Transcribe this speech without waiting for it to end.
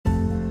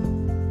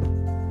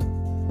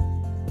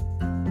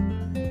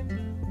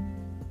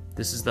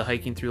This is the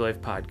Hiking Through Life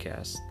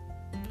podcast.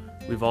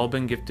 We've all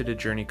been gifted a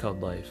journey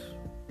called life.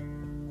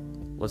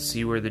 Let's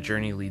see where the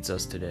journey leads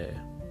us today.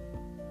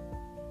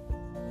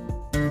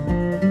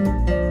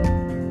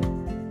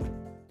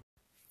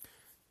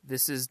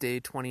 This is day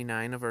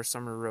 29 of our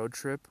summer road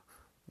trip,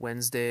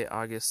 Wednesday,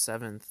 August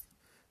 7th.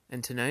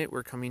 And tonight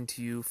we're coming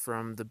to you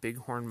from the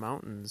Bighorn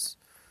Mountains.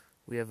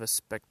 We have a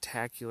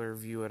spectacular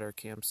view at our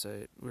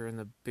campsite. We're in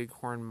the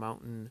Bighorn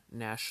Mountain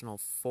National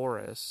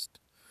Forest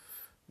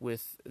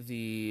with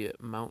the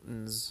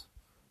mountains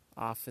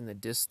off in the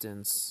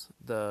distance,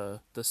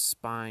 the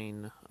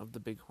spine of the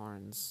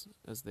Bighorns,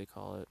 as they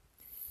call it.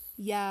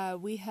 Yeah,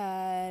 we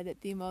had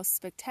the most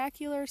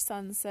spectacular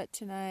sunset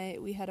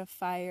tonight. We had a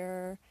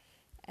fire,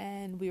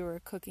 and we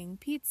were cooking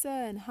pizza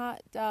and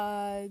hot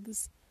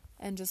dogs,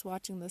 and just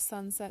watching the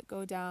sunset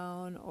go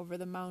down over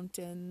the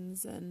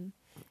mountains. And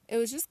it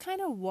was just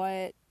kind of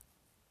what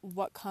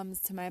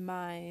comes to my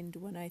mind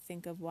when I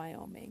think of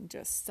Wyoming,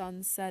 just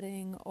sun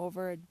setting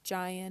over a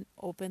giant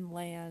open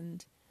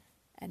land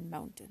and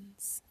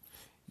mountains.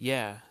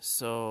 Yeah,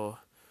 so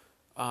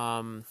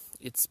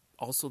it's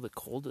also the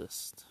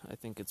coldest I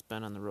think it's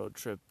been on the road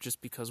trip,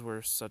 just because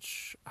we're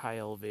such high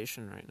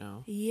elevation right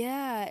now.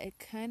 Yeah, it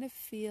kind of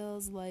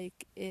feels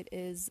like it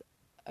is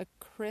a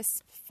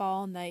crisp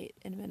fall night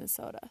in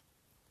Minnesota.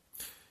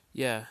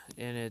 Yeah,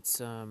 and it's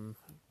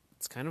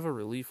kind of a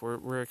relief.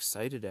 We're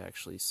excited to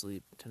actually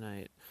sleep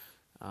tonight.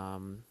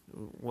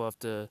 We'll have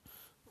to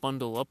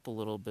bundle up a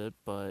little bit,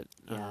 but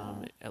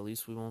at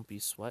least we won't be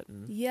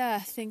sweating. Yeah,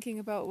 thinking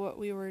about what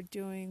we were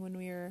doing when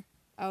we were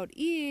out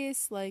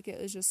east, like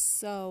it was just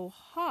so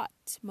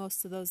hot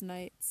most of those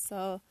nights.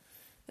 So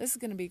this is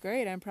going to be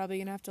great. I'm probably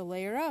going to have to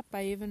layer up.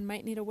 I even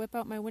might need to whip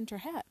out my winter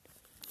hat.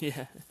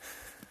 Yeah.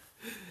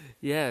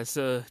 Yeah,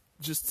 so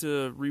just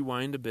to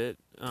rewind a bit,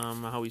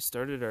 how we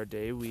started our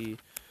day, we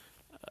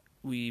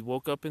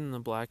woke up in the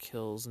Black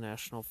Hills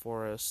National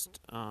Forest,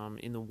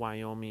 in the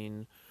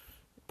Wyoming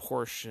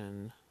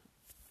portion,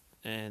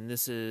 and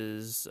this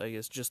is, I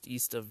guess, just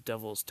east of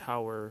Devil's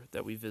Tower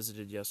that we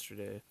visited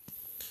yesterday.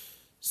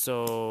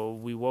 So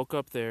we woke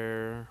up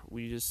there,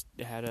 we just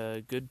had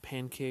a good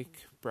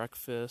pancake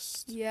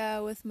breakfast. Yeah,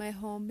 with my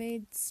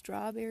homemade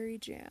strawberry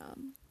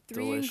jam.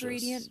 Delicious.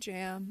 3-ingredient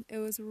jam. It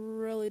was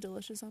really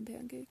delicious on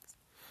pancakes.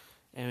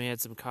 And we had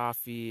some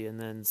coffee and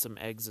then some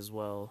eggs as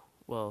well.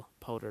 Well,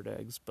 powdered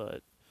eggs,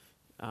 but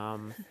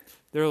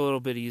they're a little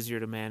bit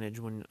easier to manage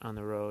when on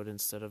the road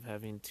instead of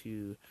having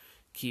to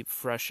keep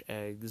fresh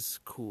eggs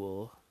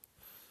cool.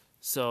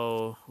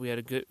 So we had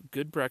a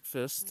good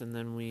breakfast, and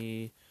then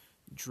we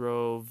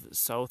drove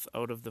south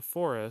out of the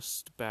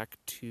forest back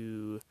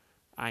to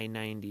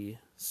I-90.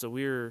 So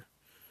we were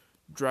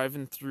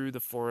driving through the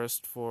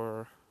forest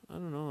for, I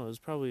don't know, it was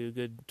probably a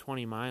good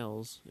 20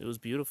 miles. It was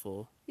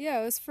beautiful.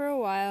 Yeah, it was for a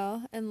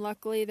while, and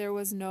luckily there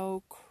was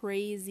no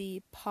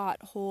crazy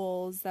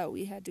potholes that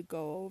we had to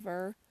go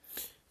over.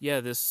 Yeah,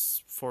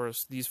 these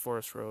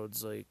forest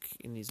roads, like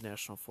in these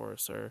national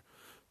forests, are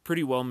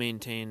pretty well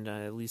maintained,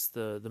 at least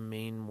the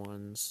main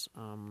ones.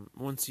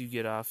 Once you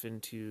get off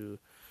into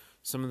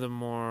some of the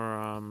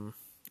more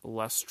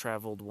less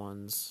traveled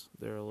ones,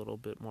 they're a little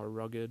bit more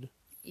rugged.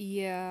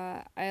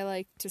 Yeah, I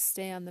like to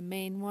stay on the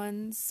main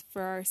ones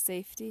for our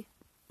safety.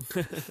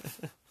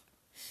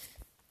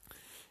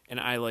 And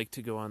I like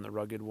to go on the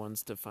rugged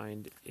ones to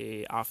find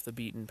a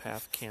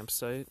off-the-beaten-path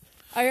campsite.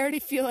 I already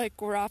feel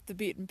like we're off the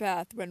beaten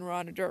path when we're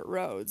on a dirt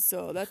road,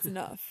 so that's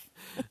enough.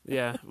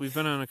 Yeah, we've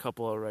been on a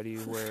couple already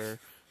where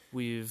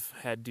we've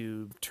had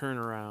to turn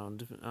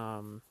around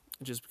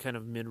just kind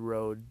of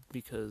mid-road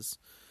because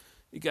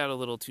it got a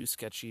little too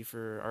sketchy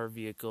for our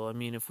vehicle. I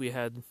mean, if we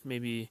had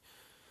maybe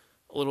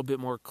a little bit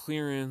more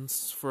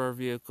clearance for our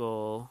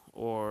vehicle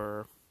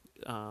or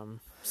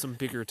some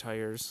bigger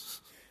tires,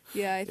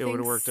 yeah, it would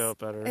have worked out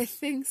better. I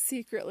think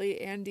secretly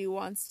Andy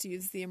wants to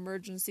use the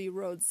emergency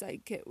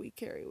roadside kit we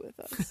carry with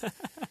us.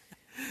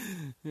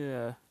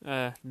 Yeah.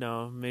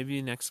 No,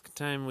 maybe next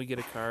time we get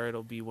a car,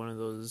 it'll be one of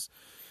those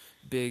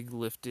big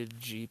lifted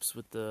Jeeps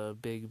with the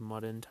big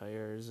mud-in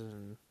tires,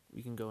 and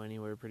we can go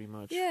anywhere pretty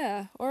much.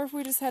 Yeah, or if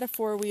we just had a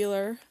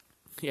 4-wheeler.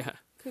 Yeah.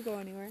 Could go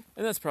anywhere.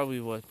 And that's probably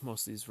what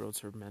most of these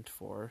roads are meant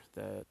for,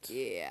 that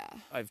Yeah.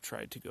 I've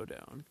tried to go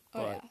down.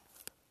 Oh, but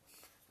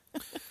yeah.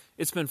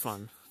 it's been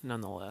fun,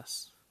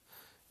 nonetheless.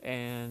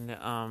 And,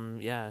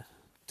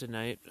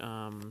 tonight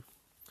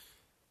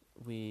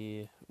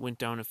we went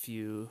down a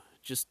few,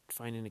 just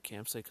finding a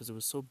campsite because it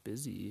was so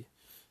busy.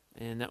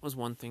 And that was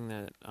one thing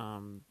that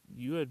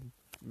you had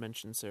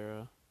mentioned,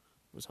 Sarah,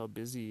 was how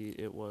busy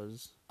it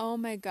was. Oh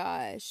my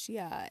gosh,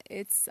 yeah.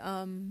 It's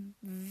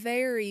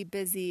very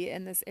busy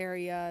in this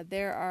area.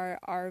 There are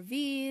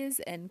RVs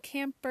and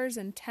campers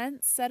and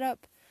tents set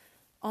up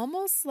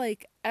almost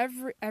like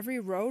every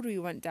road we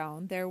went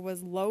down. There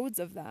was loads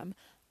of them.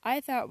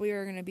 I thought we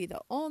were going to be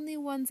the only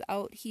ones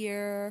out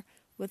here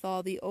with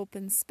all the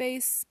open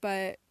space,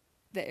 but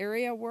the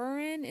area we're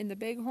in the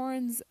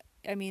Bighorns,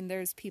 I mean,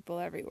 there's people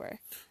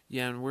everywhere.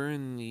 Yeah, and we're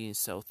in the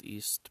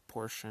southeast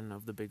portion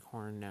of the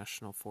Bighorn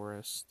National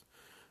Forest.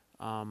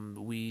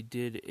 We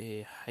did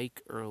a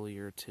hike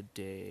earlier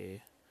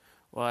today.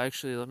 Well,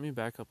 actually, let me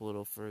back up a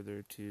little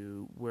further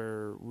to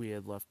where we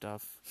had left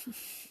off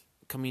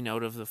coming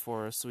out of the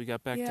forest. So we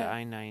got back to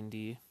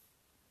I-90,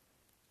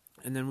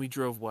 and then we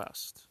drove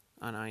west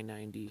on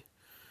I-90.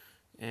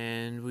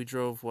 And we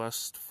drove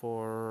west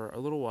for a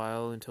little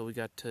while until we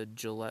got to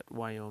Gillette,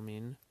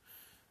 Wyoming.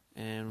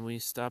 And we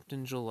stopped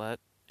in Gillette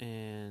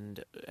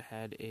and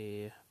had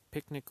a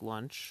picnic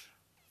lunch.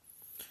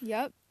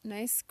 Yep,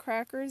 nice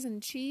crackers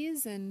and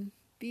cheese and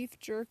beef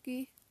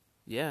jerky.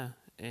 Yeah,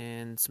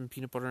 and some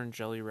peanut butter and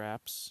jelly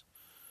wraps.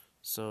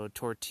 So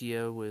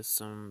tortilla with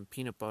some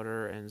peanut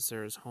butter and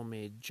Sarah's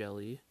homemade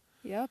jelly.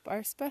 Yep,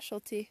 our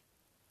specialty.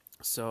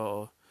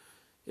 So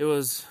it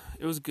was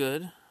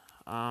good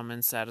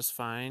and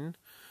satisfying.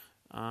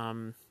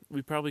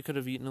 We probably could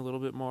have eaten a little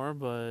bit more,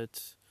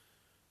 but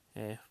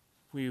hey,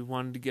 we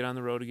wanted to get on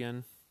the road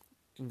again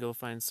and go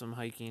find some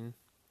hiking.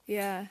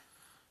 Yeah.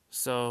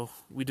 So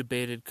we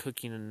debated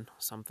cooking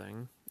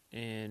something,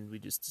 and we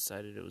just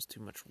decided it was too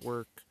much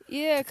work.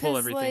 Yeah, to pull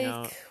because everything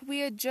out. we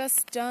had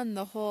just done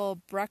the whole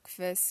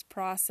breakfast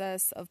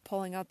process of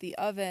pulling out the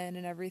oven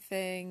and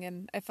everything,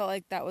 and I felt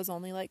like that was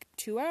only like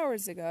 2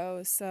 hours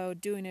ago. So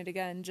doing it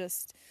again,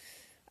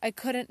 I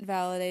couldn't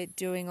validate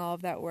doing all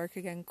of that work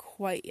again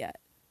quite yet.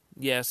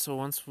 Yeah, so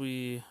once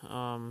we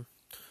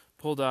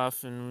pulled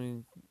off and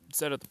we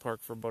sat at the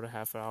park for about a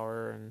half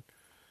hour and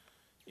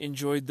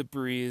enjoyed the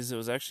breeze. It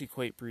was actually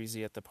quite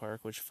breezy at the park,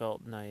 which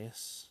felt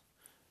nice.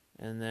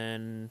 And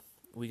then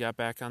we got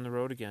back on the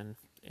road again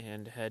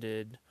and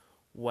headed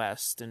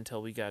west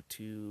until we got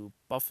to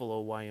Buffalo,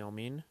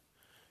 Wyoming.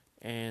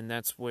 And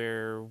that's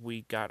where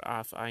we got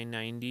off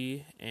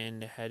I-90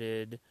 and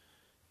headed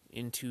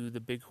into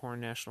the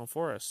Bighorn National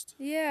Forest.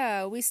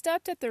 Yeah, we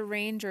stopped at the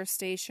ranger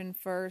station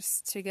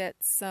first to get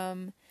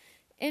some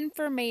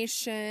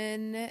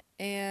information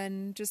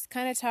and just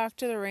kind of talk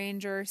to the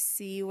ranger,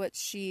 see what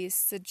she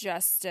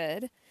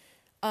suggested.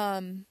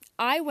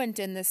 I went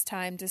in this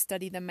time to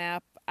study the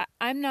map.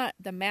 I'm not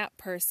the map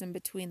person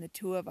between the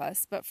two of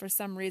us, but for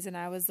some reason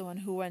I was the one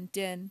who went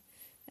in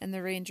and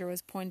the ranger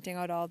was pointing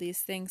out all these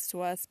things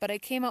to us. But I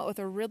came out with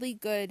a really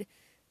good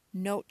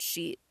note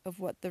sheet of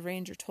what the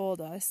ranger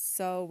told us,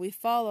 so we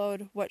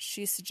followed what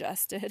she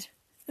suggested.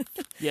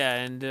 Yeah,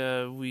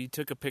 and we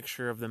took a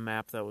picture of the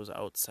map that was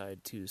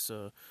outside too,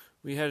 so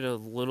we had a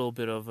little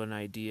bit of an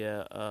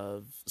idea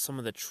of some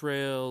of the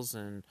trails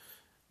and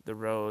the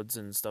roads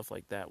and stuff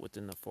like that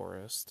within the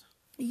forest.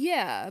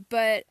 Yeah,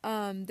 but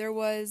there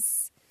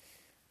was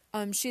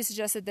she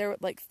suggested there were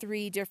like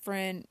 3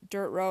 different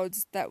dirt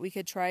roads that we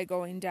could try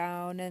going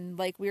down, and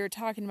like we were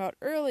talking about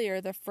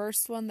earlier, the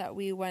first one that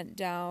we went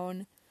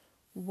down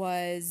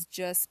was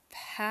just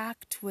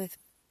packed with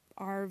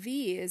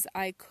RVs.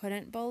 I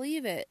couldn't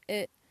believe it.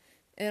 It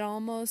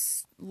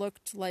almost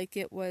looked like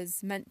it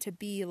was meant to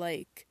be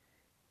like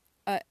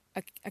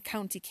a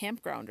county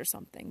campground or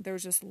something. There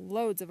was just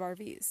loads of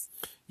RVs.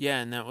 Yeah,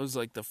 and that was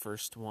like the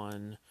first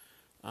one,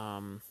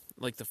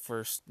 like the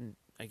first,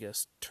 I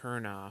guess,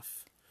 turn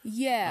off.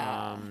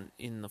 Yeah.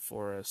 In the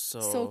forest.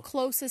 So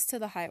closest to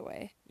the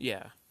highway.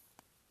 Yeah.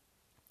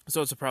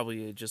 So it's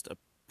probably just a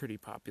pretty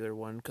popular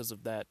one because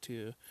of that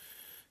too.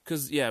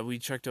 Because, yeah, we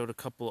checked out a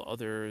couple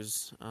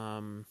others,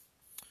 a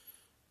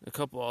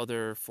couple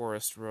other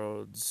forest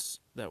roads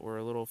that were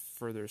a little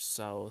further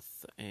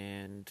south,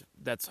 and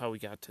that's how we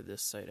got to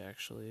this site,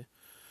 actually.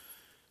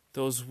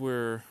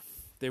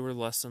 They were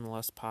less and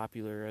less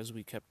popular as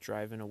we kept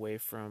driving away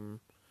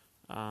from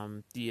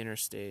the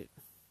interstate.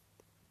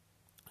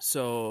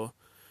 So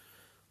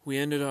we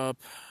ended up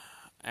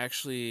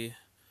actually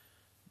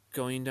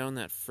going down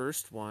that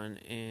first one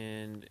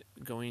and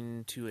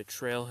going to a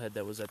trailhead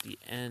that was at the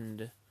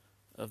end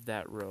of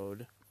that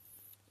road,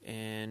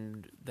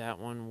 and that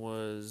one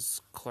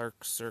was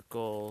Clark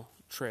Circle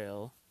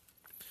Trail,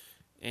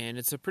 and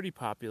it's a pretty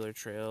popular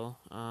trail,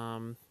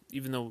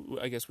 even though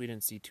I guess we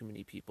didn't see too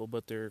many people,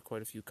 but there are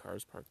quite a few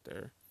cars parked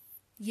there.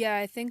 Yeah,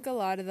 I think a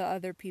lot of the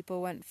other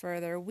people went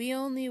further. We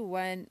only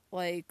went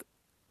like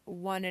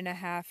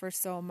 1.5 or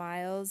so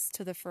miles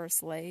to the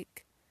first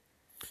lake.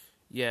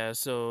 Yeah,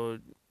 so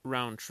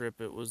round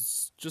trip it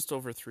was just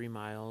over 3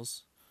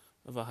 miles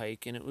of a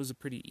hike, and it was a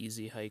pretty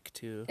easy hike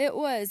too. It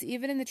was.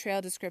 Even in the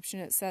trail description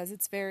it says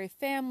it's very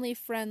family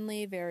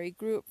friendly, very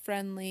group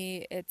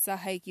friendly. It's a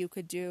hike you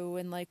could do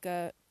in like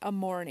a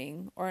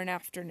morning or an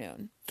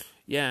afternoon.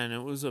 Yeah, and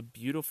it was a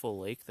beautiful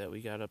lake that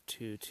we got up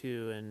to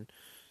too, and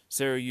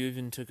Sarah, you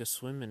even took a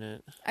swim in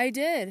it. I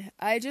did.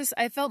 I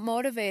felt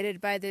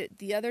motivated by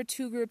the other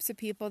 2 groups of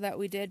people that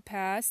we did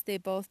pass. They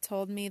both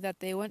told me that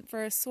they went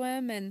for a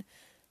swim, and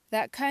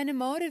that kind of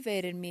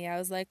motivated me. I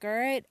was like, all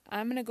right,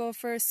 I'm going to go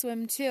for a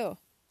swim too.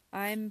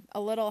 I'm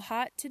a little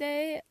hot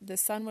today. The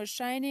sun was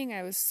shining.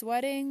 I was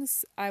sweating.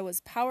 I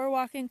was power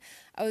walking.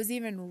 I was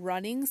even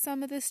running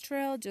some of this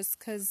trail just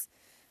because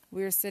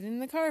we were sitting in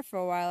the car for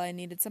a while. I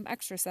needed some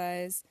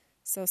exercise.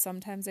 So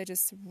sometimes I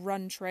just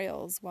run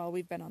trails while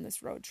we've been on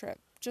this road trip.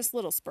 Just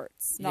little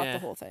spurts, not the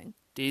whole thing.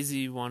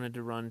 Daisy wanted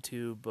to run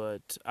too,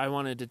 but I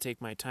wanted to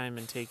take my time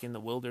and take in the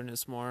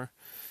wilderness more.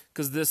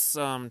 Because this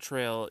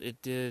trail,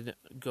 it did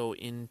go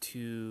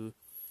into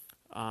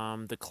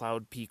the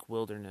Cloud Peak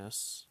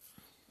Wilderness,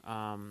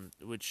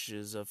 which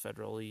is a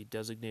federally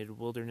designated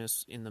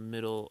wilderness in the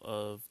middle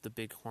of the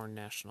Bighorn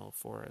National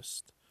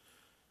Forest.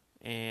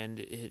 And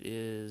it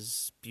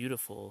is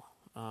beautiful.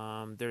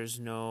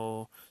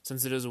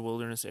 Since it is a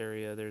wilderness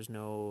area, there's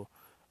no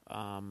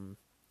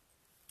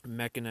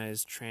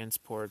mechanized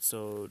transport,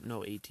 so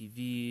no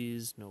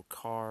ATVs, no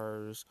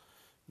cars,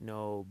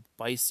 no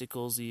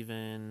bicycles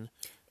even.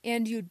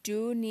 And you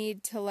do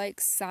need to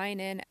sign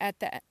in at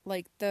the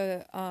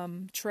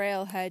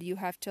trailhead. You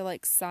have to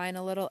sign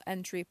a little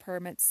entry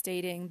permit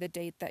stating the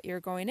date that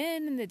you're going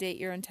in and the date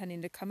you're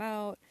intending to come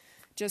out,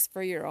 just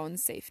for your own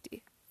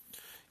safety.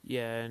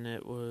 Yeah, and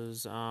it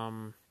was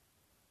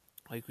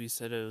like we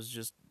said, it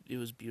was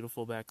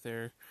beautiful back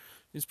there.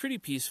 It was pretty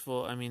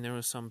peaceful. I mean, there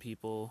was some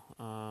people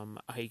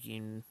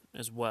hiking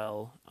as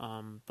well,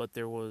 but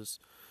there's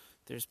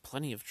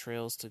plenty of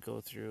trails to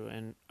go through,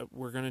 and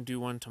we're gonna do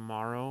one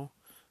tomorrow.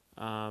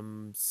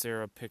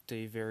 Sarah picked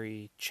a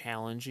very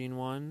challenging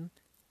one.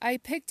 I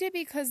picked it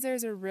because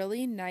there's a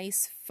really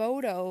nice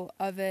photo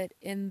of it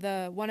in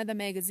one of the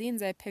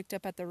magazines I picked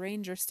up at the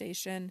ranger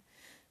station.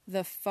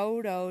 The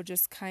photo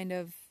just kind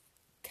of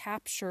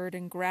captured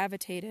and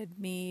gravitated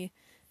me,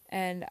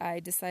 and I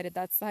decided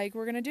that's the hike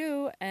we're going to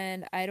do.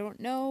 And I don't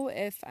know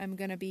if I'm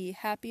going to be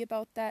happy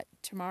about that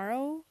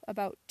tomorrow.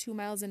 About 2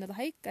 miles into the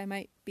hike, I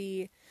might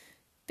be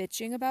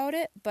bitching about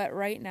it, but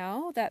right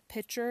now that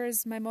picture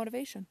is my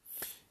motivation.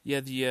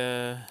 Yeah,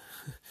 the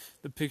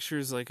picture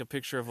is like a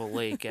picture of a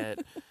lake at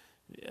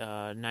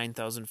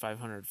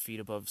 9,500 feet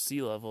above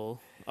sea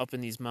level up in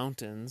these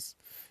mountains,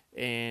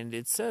 and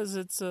it says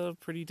it's a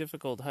pretty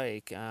difficult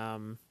hike.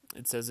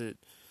 It says it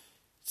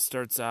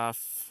starts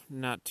off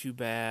not too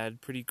bad,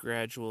 pretty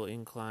gradual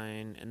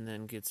incline, and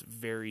then gets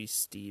very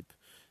steep,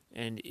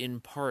 and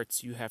in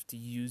parts you have to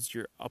use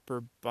your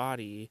upper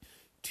body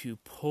to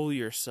pull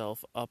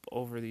yourself up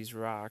over these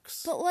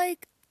rocks. But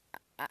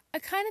I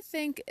kind of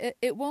think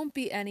it won't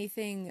be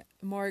anything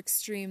more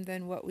extreme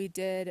than what we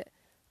did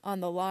on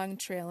the long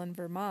trail in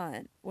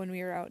Vermont when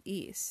we were out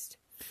east.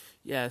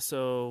 Yeah,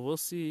 so we'll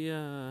see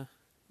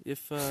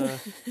if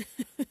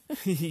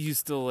you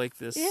still like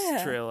this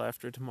trail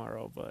after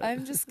tomorrow. But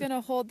I'm just going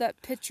to hold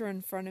that picture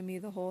in front of me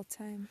the whole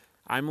time.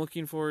 I'm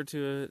looking forward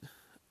to it.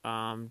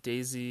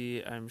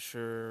 Daisy, I'm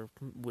sure,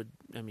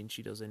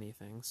 she does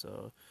anything.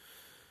 So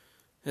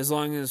as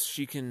long as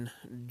she can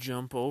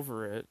jump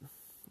over it,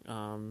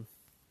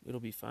 it'll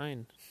be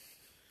fine.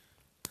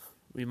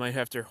 We might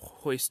have to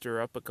hoist her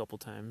up a couple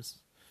times.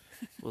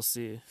 We'll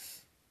see.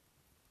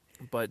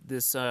 But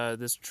this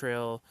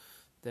trail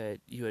that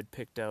you had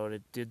picked out,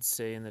 it did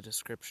say in the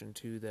description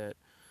too that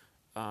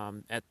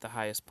at the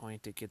highest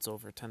point it gets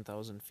over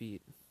 10,000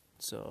 feet.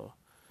 So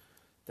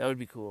that would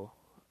be cool.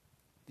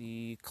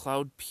 The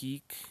Cloud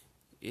Peak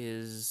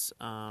is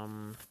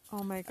oh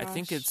my gosh. I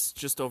think it's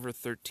just over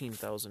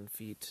 13,000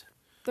 feet.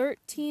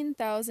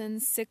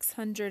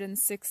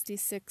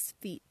 13,666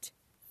 feet.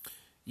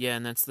 Yeah,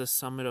 and that's the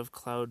summit of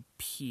Cloud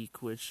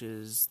Peak, which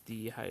is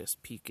the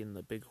highest peak in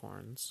the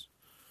Bighorns.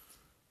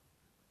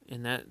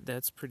 And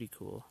that's pretty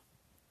cool.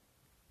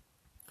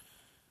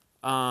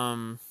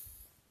 Yeah,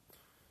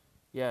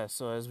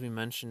 so as we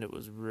mentioned, it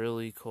was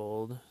really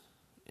cold.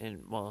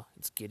 And, well,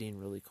 it's getting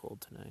really cold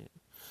tonight.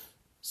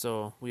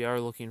 So we are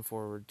looking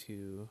forward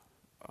to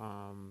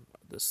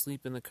the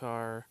sleep in the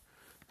car.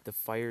 The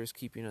fire's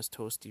keeping us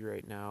toasty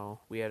right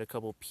now. We had a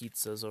couple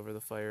pizzas over the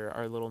fire,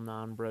 our little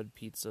non-bread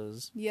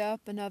pizzas.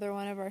 Yep, another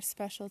one of our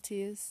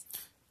specialties.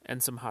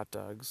 And some hot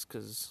dogs,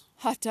 because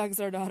hot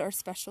dogs are not our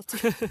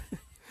specialty.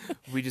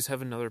 We just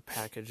have another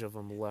package of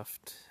them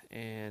left.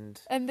 And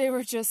they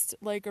were just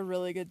like a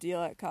really good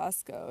deal at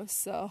Costco,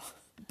 so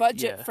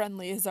budget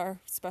friendly is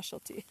our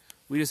specialty.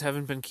 We just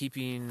haven't been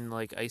keeping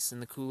like ice in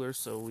the cooler,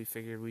 so we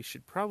figured we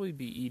should probably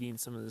be eating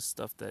some of this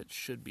stuff that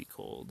should be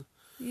cold.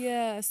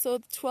 Yeah, so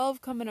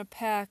 12 come in a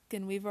pack,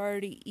 and we've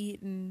already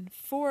eaten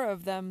 4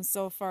 of them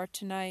so far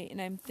tonight, and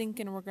I'm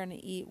thinking we're going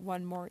to eat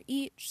 1 more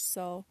each,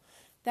 so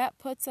that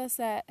puts us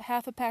at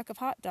half a pack of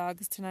hot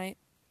dogs tonight.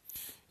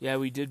 Yeah,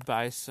 we did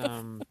buy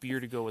some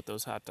beer to go with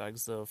those hot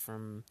dogs, though,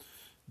 from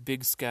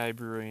Big Sky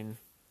Brewing.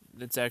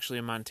 It's actually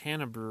a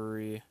Montana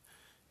brewery,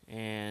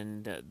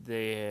 and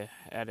they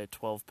had a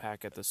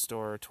 12-pack at the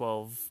store.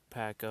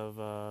 12-pack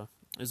of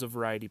is a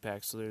variety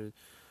pack, so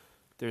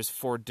there's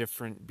 4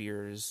 different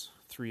beers,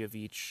 3 of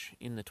each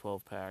in the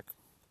 12-pack.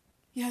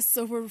 Yes,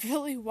 so we're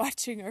really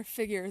watching our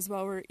figures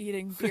while we're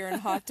eating beer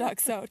and hot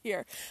dogs out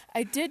here.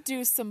 I did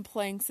do some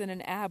planks and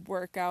an ab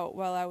workout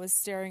while I was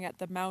staring at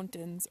the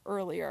mountains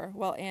earlier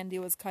while Andy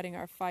was cutting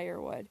our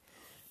firewood.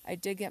 I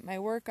did get my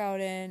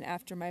workout in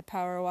after my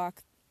power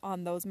walk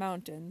on those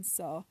mountains,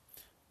 so...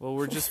 Well,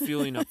 we're just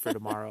fueling up for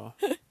tomorrow.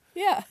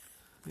 Yeah,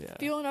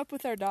 fueling up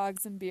with our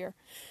dogs and beer.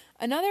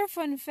 Another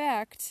fun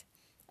fact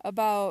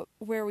about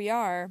where we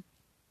are,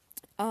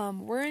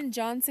 we're in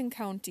Johnson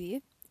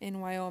County in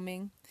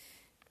Wyoming,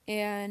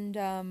 And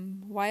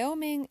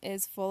Wyoming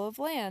is full of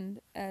land,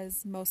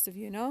 as most of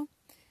you know.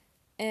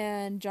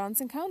 And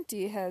Johnson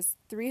County has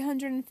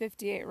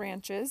 358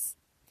 ranches.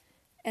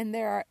 And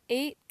there are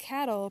 8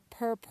 cattle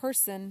per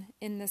person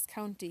in this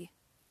county.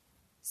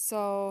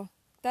 So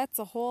that's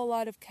a whole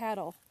lot of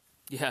cattle.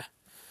 Yeah.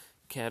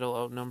 Cattle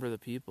outnumber the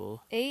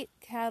people. 8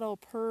 cattle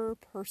per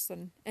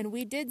person. And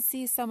we did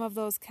see some of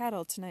those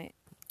cattle tonight.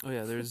 Oh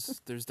yeah,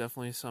 there's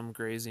definitely some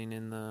grazing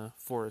in the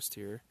forest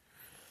here.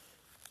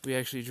 We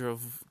actually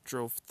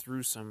drove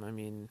through some. I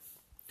mean,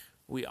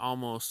 we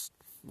almost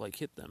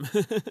hit them.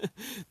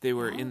 They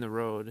were in the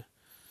road.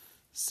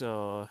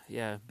 So,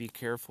 yeah, be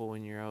careful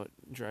when you're out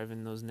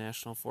driving those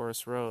national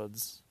forest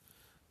roads.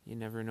 You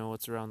never know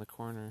what's around the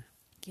corner.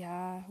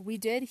 Yeah, we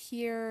did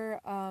hear,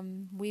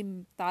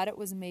 we thought it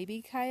was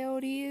maybe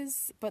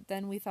coyotes, but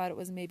then we thought it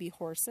was maybe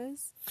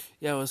horses.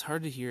 Yeah, it was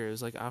hard to hear. It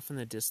was off in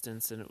the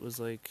distance, and it was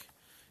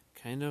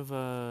kind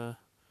of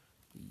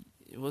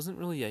it wasn't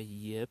really a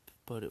yip,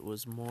 but it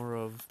was more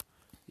of,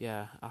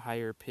 a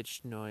higher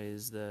pitched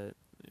noise that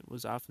it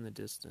was off in the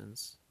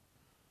distance.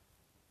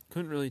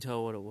 Couldn't really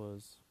tell what it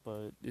was,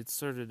 but it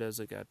started as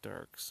it got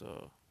dark,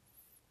 so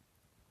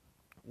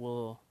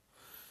we'll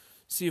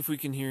see if we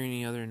can hear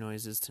any other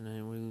noises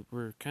tonight.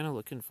 We're kind of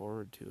looking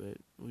forward to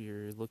it.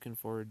 We're looking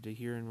forward to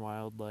hearing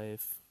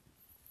wildlife.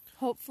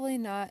 Hopefully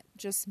not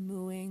just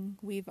mooing.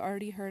 We've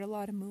already heard a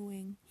lot of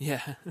mooing.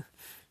 Yeah,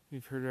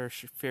 we've heard our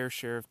fair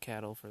share of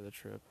cattle for the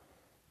trip.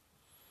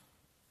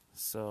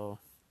 So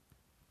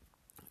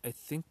I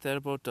think that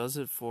about does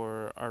it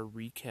for our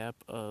recap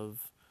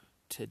of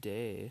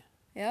today.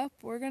 Yep,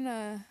 we're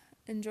gonna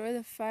enjoy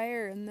the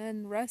fire and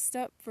then rest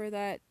up for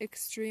that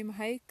extreme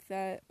hike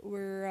that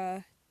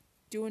we're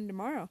doing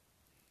tomorrow.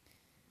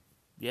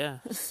 Yeah,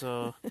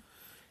 so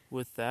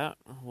with that,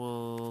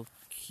 we'll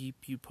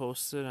keep you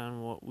posted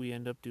on what we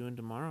end up doing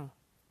tomorrow.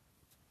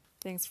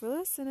 Thanks for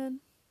listening.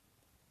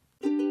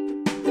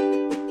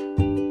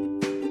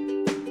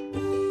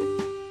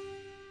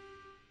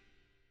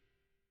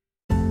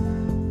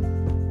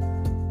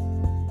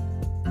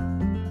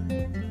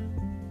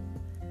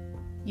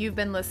 You've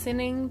been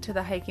listening to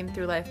the Hiking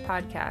Through Life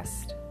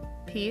podcast.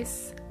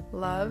 Peace,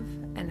 love,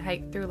 and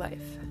hike through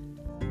life.